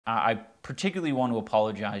I particularly want to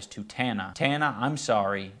apologize to Tana. Tana, I'm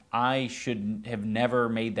sorry. I should have never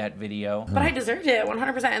made that video. But I deserved it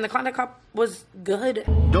 100%, and the content cop was good.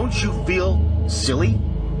 Don't you feel silly?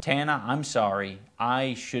 Tana, I'm sorry.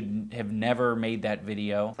 I should have never made that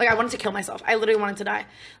video. Like, I wanted to kill myself. I literally wanted to die.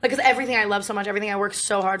 Like, because everything I love so much, everything I worked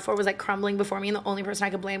so hard for was like crumbling before me, and the only person I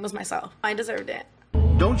could blame was myself. I deserved it.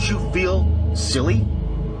 Don't you feel silly?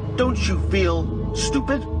 Don't you feel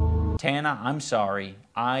stupid? Tana, I'm sorry.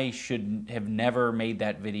 I should have never made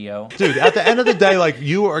that video. Dude, at the end of the day, like,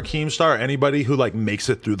 you or Keemstar, anybody who like makes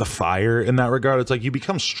it through the fire in that regard, it's like you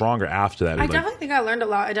become stronger after that. I definitely think I learned a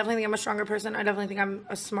lot. I definitely think I'm a stronger person. I definitely think I'm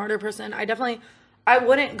a smarter person. I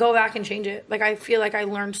wouldn't go back and change it. Like, I feel like I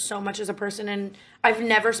learned so much as a person, and I've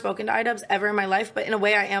never spoken to iDubbbz ever in my life, but in a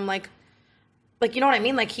way I am like, you know what I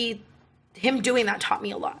mean? Like, him doing that taught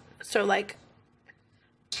me a lot. So like,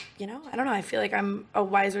 you know, I don't know. I feel like I'm a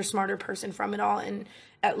wiser, smarter person from it all. And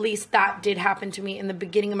at least that did happen to me in the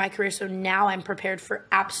beginning of my career. So now I'm prepared for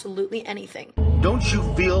absolutely anything. Don't you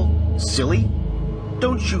feel silly?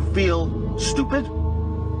 Don't you feel stupid?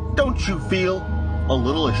 Don't you feel a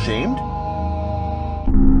little ashamed?